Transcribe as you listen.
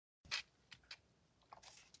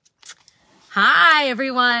Hi,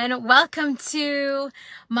 everyone. Welcome to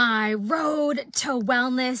my Road to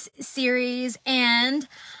Wellness series. And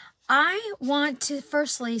I want to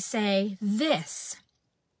firstly say this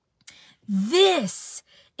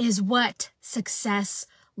is what success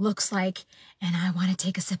looks like. And I want to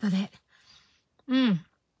take a sip of it.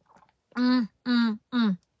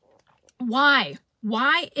 Why?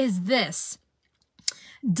 Why is this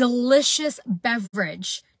delicious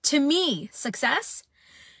beverage to me success?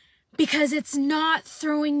 Because it's not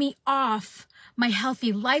throwing me off my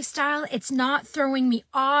healthy lifestyle. It's not throwing me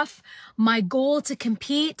off my goal to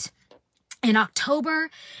compete in October.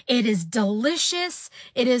 It is delicious.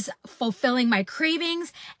 It is fulfilling my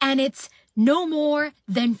cravings, and it's no more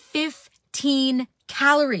than 15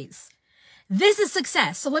 calories. This is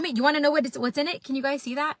success. So you want to know what's in it? Can you guys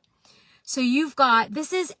see that? So you've got,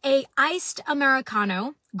 this is a iced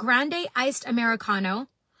Americano, grande iced Americano.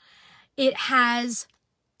 It has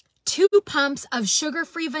 2 pumps of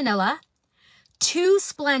sugar-free vanilla, 2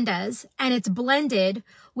 Splendas, and it's blended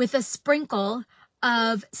with a sprinkle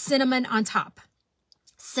of cinnamon on top.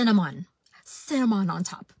 Cinnamon on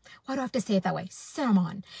top. Why do I have to say it that way?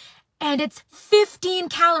 Cinnamon. And it's 15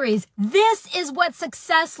 calories. This is what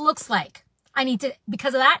success looks like.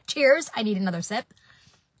 Because of that, cheers, I need another sip.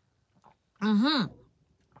 And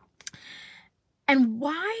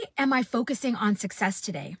why am I focusing on success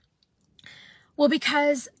today? Well,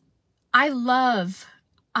 because I love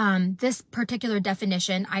this particular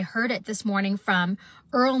definition. I heard it this morning from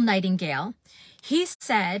Earl Nightingale. He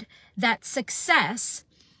said that success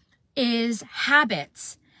is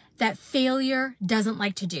habits that failure doesn't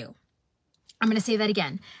like to do. I'm going to say that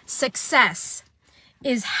again. Success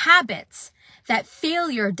is habits that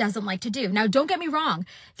failure doesn't like to do. Now, don't get me wrong.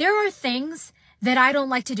 There are things that I don't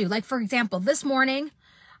like to do. Like, for example, this morning,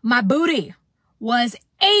 my booty was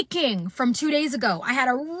aching from 2 days ago. I had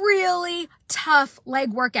a really tough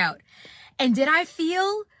leg workout. And did I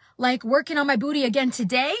feel like working on my booty again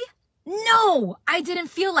today? No, I didn't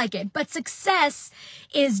feel like it. But success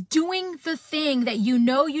is doing the thing that you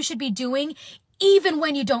know you should be doing even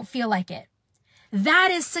when you don't feel like it. That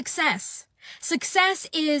is success. Success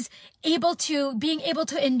is being able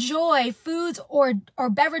to enjoy foods or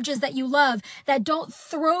beverages that you love that don't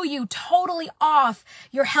throw you totally off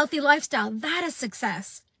your healthy lifestyle. That is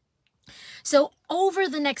success. So over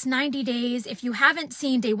the next 90 days, if you haven't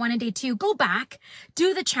seen day 1 and day 2, go back,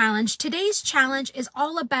 do the challenge. Today's challenge is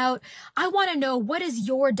all about, I want to know, what is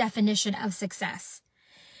your definition of success?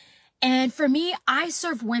 And for me, I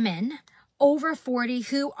serve women over 40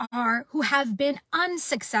 who have been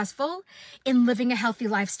unsuccessful in living a healthy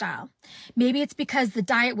lifestyle. Maybe it's because the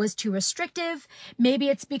diet was too restrictive. Maybe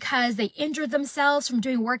it's because they injured themselves from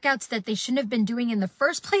doing workouts that they shouldn't have been doing in the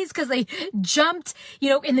first place because they jumped,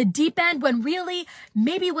 in the deep end, when really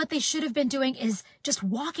maybe what they should have been doing is just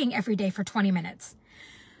walking every day for 20 minutes.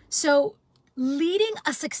 So leading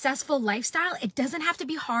a successful lifestyle, it doesn't have to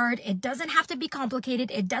be hard. It doesn't have to be complicated.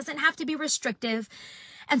 It doesn't have to be restrictive.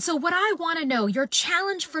 And so what I want to know, your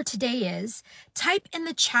challenge for today is, type in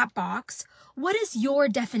the chat box, what is your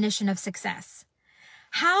definition of success?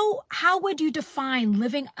 How would you define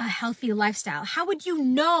living a healthy lifestyle? How would you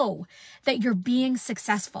know that you're being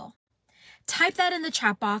successful? Type that in the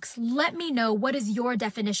chat box. Let me know, what is your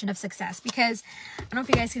definition of success? Because I don't know if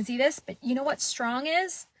you guys can see this, but you know what strong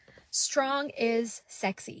is? Strong is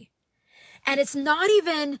sexy. And it's not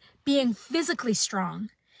even being physically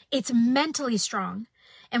strong. It's mentally strong.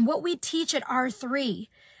 And what we teach at R3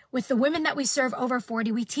 with the women that we serve over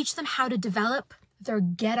 40, we teach them how to develop their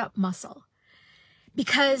get-up muscle.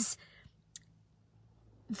 Because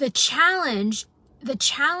the challenge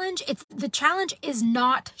is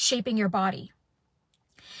not shaping your body.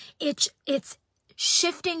 It's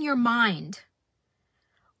shifting your mind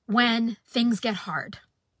when things get hard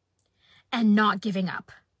and not giving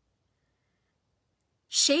up.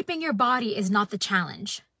 Shaping your body is not the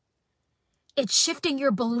challenge. It's shifting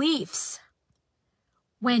your beliefs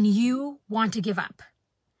when you want to give up.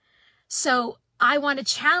 So I want to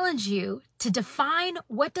challenge you to define,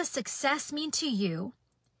 what does success mean to you?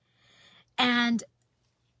 And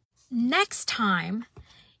next time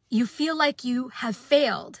you feel like you have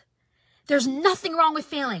failed, there's nothing wrong with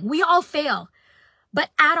failing. We all fail. But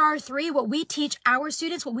at R3, what we teach our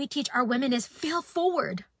students, what we teach our women is fail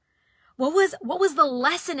forward. What was the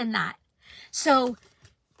lesson in that? So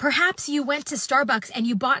perhaps you went to Starbucks and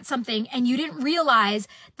you bought something and you didn't realize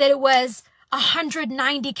that it was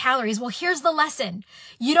 190 calories. Well, here's the lesson.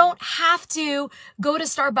 You don't have to go to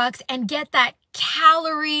Starbucks and get that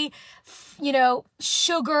calorie,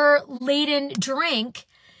 sugar-laden drink.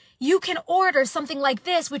 you can order something like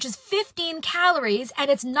this, which is 15 calories,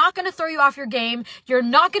 and it's not going to throw you off your game. You're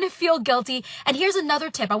not going to feel guilty. And here's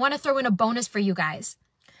another tip. I want to throw in a bonus for you guys.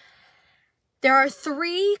 There are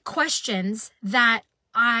 3 questions that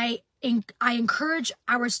I encourage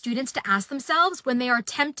our students to ask themselves when they are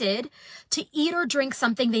tempted to eat or drink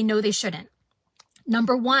something they know they shouldn't.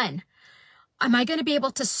 Number 1, am I going to be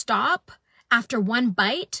able to stop after 1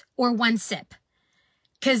 bite or 1 sip?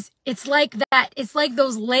 Because it's like that. It's like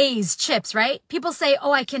those Lay's chips, right? People say,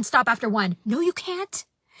 oh, I can stop after 1. No, you can't.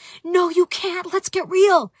 No, you can't. Let's get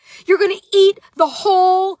real. You're going to eat the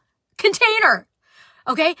whole container.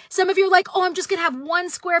 Okay? Some of you are like, oh, I'm just going to have 1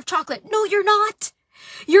 square of chocolate. No, you're not.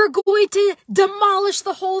 You're going to demolish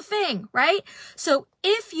the whole thing, right? So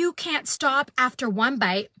if you can't stop after 1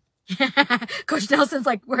 bite, Coach Nelson's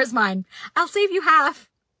like, where's mine? I'll save you half.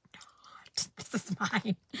 This is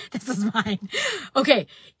mine. This is mine. Okay.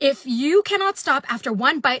 If you cannot stop after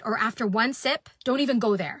 1 bite or after 1 sip, don't even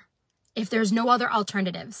go there. If there's no other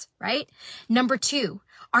alternatives, right? Number 2,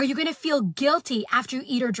 are you going to feel guilty after you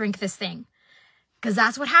eat or drink this thing? Because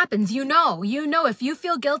that's what happens. You know, if you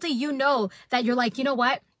feel guilty, you know that you're like, you know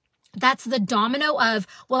what? That's the domino of,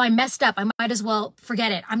 well, I messed up. I might as well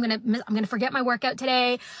forget it. I'm going to forget my workout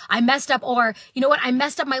today. I messed up. Or you know what? I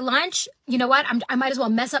messed up my lunch. You know what? I might as well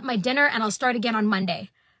mess up my dinner and I'll start again on Monday.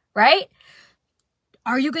 Right?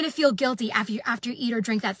 Are you going to feel guilty after you eat or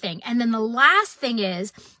drink that thing? And then the last thing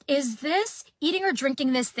is this eating or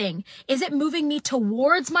drinking this thing, is it moving me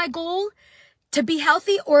towards my goal to be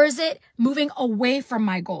healthy, or is it moving away from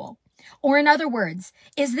my goal? Or in other words,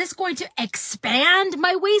 is this going to expand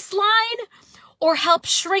my waistline or help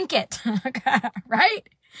shrink it? Right?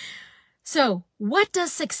 So what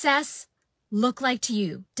does success look like to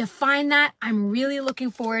you? Define that. I'm really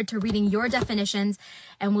looking forward to reading your definitions,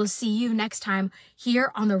 and we'll see you next time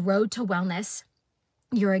here on the road to wellness.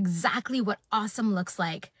 You're exactly what awesome looks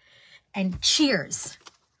like. And cheers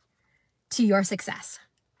to your success.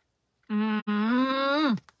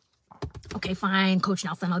 Okay, fine. Coach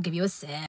Nelson, I'll give you a sip.